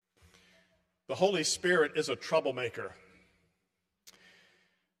The Holy Spirit is a troublemaker.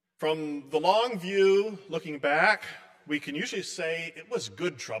 From the long view, looking back, we can usually say it was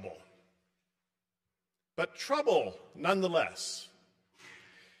good trouble. But trouble nonetheless.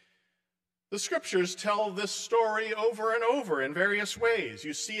 The scriptures tell this story over and over in various ways.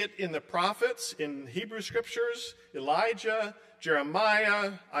 You see it in the prophets, in Hebrew scriptures, Elijah,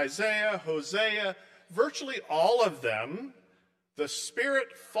 Jeremiah, Isaiah, Hosea, virtually all of them. The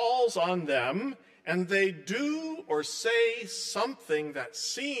Spirit falls on them, and they do or say something that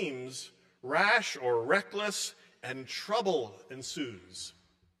seems rash or reckless, and trouble ensues.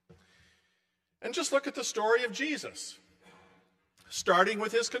 And just look at the story of Jesus, starting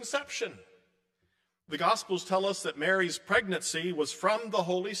with his conception. The Gospels tell us that Mary's pregnancy was from the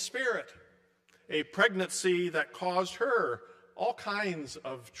Holy Spirit, a pregnancy that caused her all kinds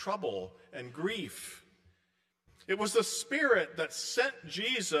of trouble and grief. It was the Spirit that sent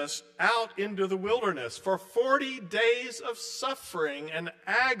Jesus out into the wilderness for 40 days of suffering and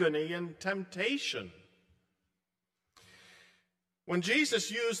agony and temptation. When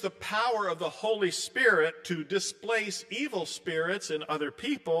Jesus used the power of the Holy Spirit to displace evil spirits in other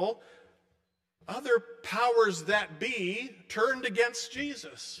people, other powers that be turned against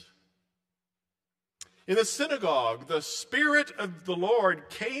Jesus. In the synagogue, the Spirit of the Lord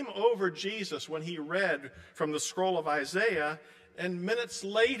came over Jesus when he read from the scroll of Isaiah, and minutes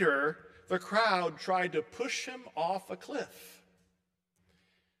later, the crowd tried to push him off a cliff.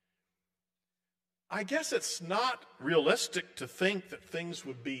 I guess it's not realistic to think that things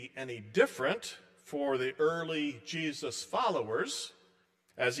would be any different for the early Jesus followers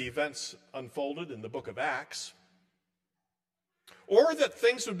as events unfolded in the book of Acts, or that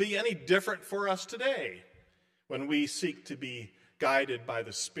things would be any different for us today when we seek to be guided by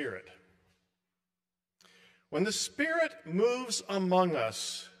the Spirit. When the Spirit moves among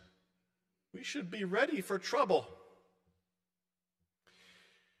us, we should be ready for trouble.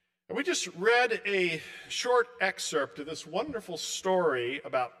 And we just read a short excerpt of this wonderful story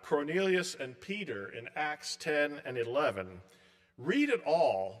about Cornelius and Peter in Acts 10 and 11. Read it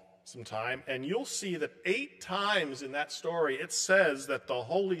all sometime, and you'll see that 8 times in that story it says that the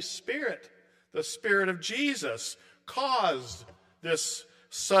Holy Spirit, the Spirit of Jesus, caused this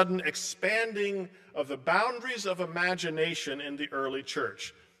sudden expanding of the boundaries of imagination in the early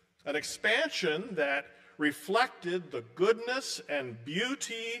church. An expansion that reflected the goodness and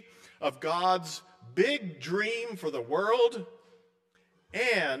beauty of God's big dream for the world,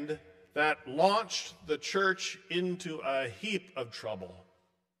 and that launched the church into a heap of trouble.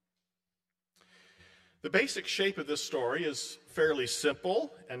 The basic shape of this story is fairly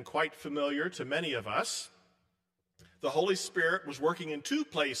simple and quite familiar to many of us. The Holy Spirit was working in 2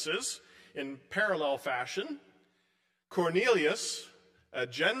 places in parallel fashion. Cornelius, a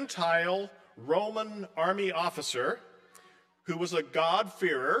Gentile Roman army officer who was a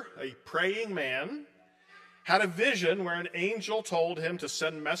God-fearer, a praying man, had a vision where an angel told him to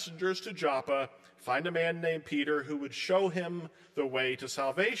send messengers to Joppa, find a man named Peter who would show him the way to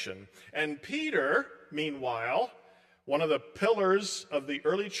salvation. And Peter, meanwhile, one of the pillars of the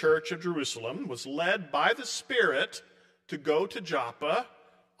early church of Jerusalem, was led by the Spirit to go to Joppa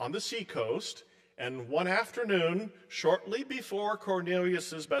on the seacoast. And one afternoon, shortly before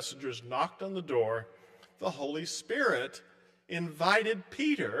Cornelius' messengers knocked on the door, the Holy Spirit invited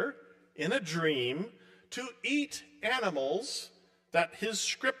Peter in a dream to eat animals that his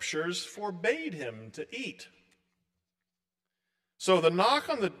scriptures forbade him to eat. So the knock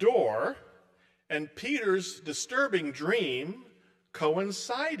on the door and Peter's disturbing dream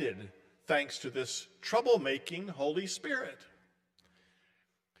coincided thanks to this troublemaking Holy Spirit.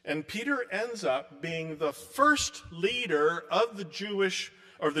 And Peter ends up being the first leader of the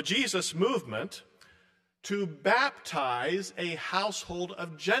Jesus movement to baptize a household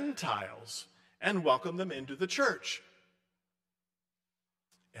of Gentiles and welcome them into the church.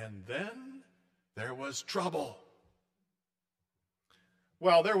 And then there was trouble.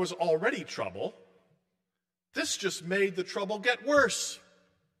 Well, there was already trouble. This just made the trouble get worse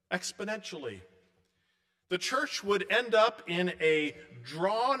exponentially. The church would end up in a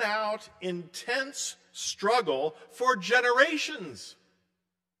drawn-out, intense struggle for generations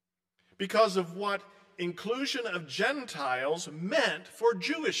because of what inclusion of Gentiles meant for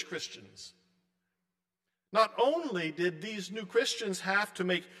Jewish Christians. Not only did these new Christians have to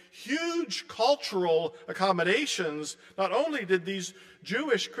make huge cultural accommodations, not only did these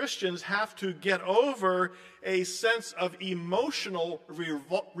Jewish Christians have to get over a sense of emotional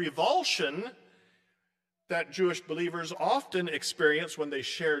revulsion that Jewish believers often experience when they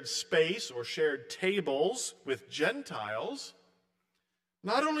shared space or shared tables with Gentiles,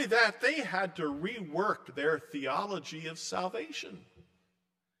 Not only that, they had to rework their theology of salvation.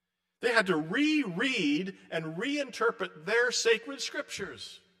 They had to reread and reinterpret their sacred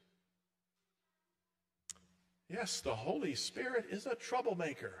scriptures. Yes, the Holy Spirit is a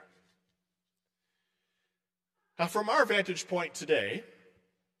troublemaker. Now, from our vantage point today,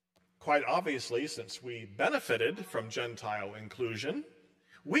 quite obviously, since we benefited from Gentile inclusion,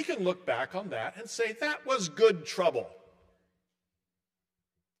 we can look back on that and say that was good trouble.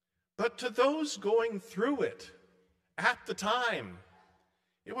 But to those going through it at the time,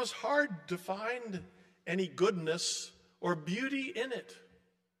 it was hard to find any goodness or beauty in it.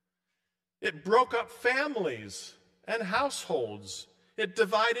 It broke up families and households. It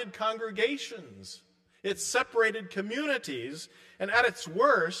divided congregations. It separated communities. And at its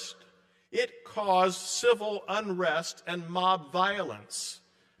worst, it caused civil unrest and mob violence.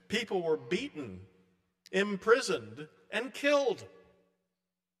 People were beaten, imprisoned, and killed.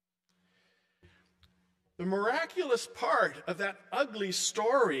 The miraculous part of that ugly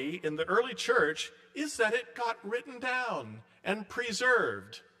story in the early church is that it got written down and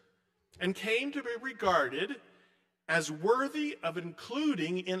preserved and came to be regarded as worthy of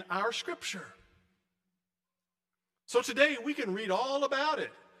including in our scripture. So today we can read all about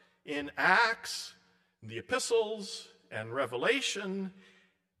it in Acts, the epistles, and Revelation,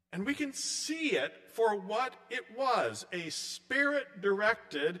 and we can see it for what it was, a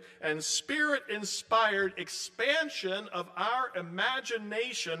Spirit-directed and Spirit-inspired expansion of our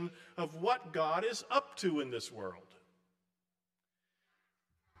imagination of what God is up to in this world.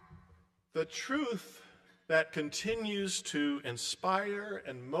 The truth that continues to inspire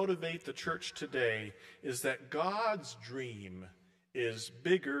and motivate the church today is that God's dream is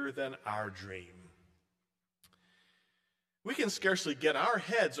bigger than our dream. We can scarcely get our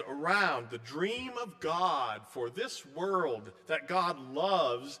heads around the dream of God for this world that God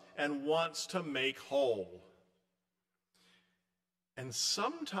loves and wants to make whole. And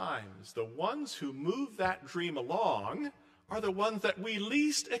sometimes the ones who move that dream along are the ones that we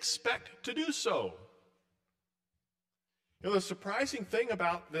least expect to do so. You know, the surprising thing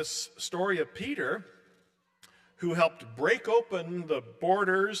about this story of Peter, who helped break open the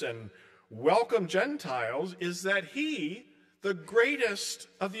borders and welcome Gentiles, is that he, the greatest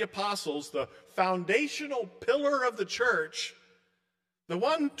of the apostles, the foundational pillar of the church, the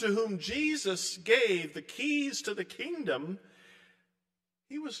one to whom Jesus gave the keys to the kingdom,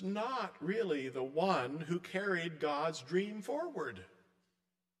 he was not really the one who carried God's dream forward.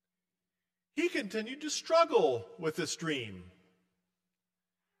 He continued to struggle with this dream.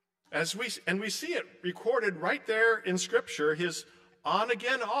 We see it recorded right there in Scripture, his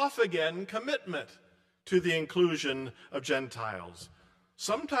on-again, off-again commitment to the inclusion of Gentiles.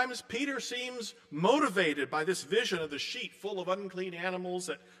 Sometimes Peter seems motivated by this vision of the sheet full of unclean animals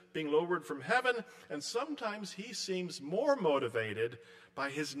that being lowered from heaven, and sometimes he seems more motivated by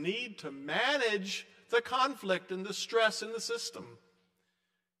his need to manage the conflict and the stress in the system.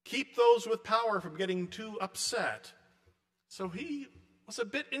 Keep those with power from getting too upset. So he was a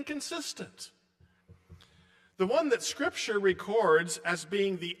bit inconsistent. The one that Scripture records as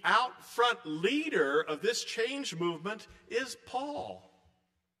being the out front leader of this change movement is Paul.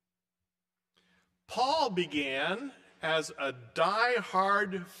 Paul began as a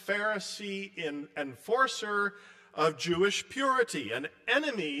die-hard Pharisee enforcer of Jewish purity, an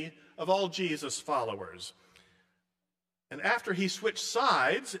enemy of all Jesus followers. And after he switched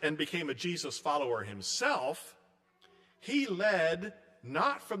sides and became a Jesus follower himself, he led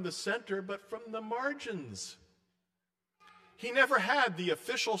not from the center but from the margins. He never had the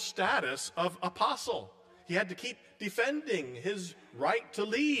official status of apostle. He had to keep defending his right to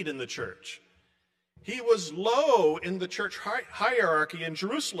lead in the church. He was low in the church hierarchy in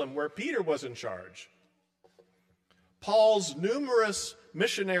Jerusalem, where Peter was in charge. Paul's numerous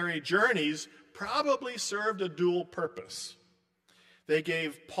missionary journeys probably served a dual purpose. They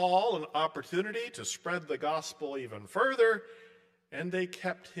gave Paul an opportunity to spread the gospel even further, and they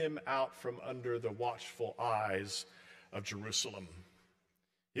kept him out from under the watchful eyes of Jerusalem.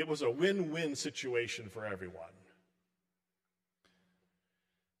 It was a win-win situation for everyone.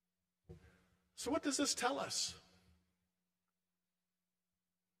 So what does this tell us?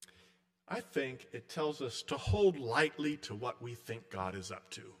 I think it tells us to hold lightly to what we think God is up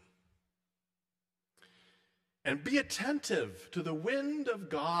to. And be attentive to the wind of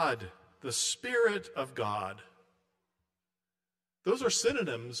God, the Spirit of God. Those are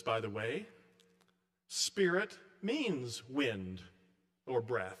synonyms, by the way. Spirit means wind or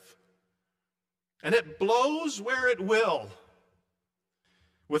breath. And it blows where it will,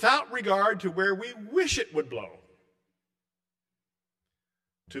 without regard to where we wish it would blow.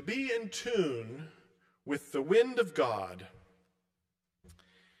 To be in tune with the wind of God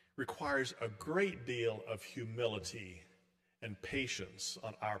requires a great deal of humility and patience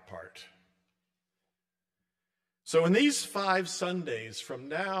on our part. So in these 5 Sundays from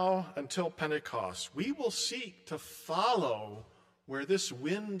now until Pentecost, we will seek to follow where this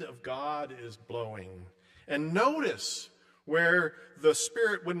wind of God is blowing and notice where the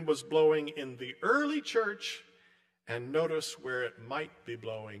Spirit wind was blowing in the early church and notice where it might be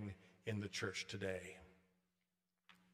blowing in the church today.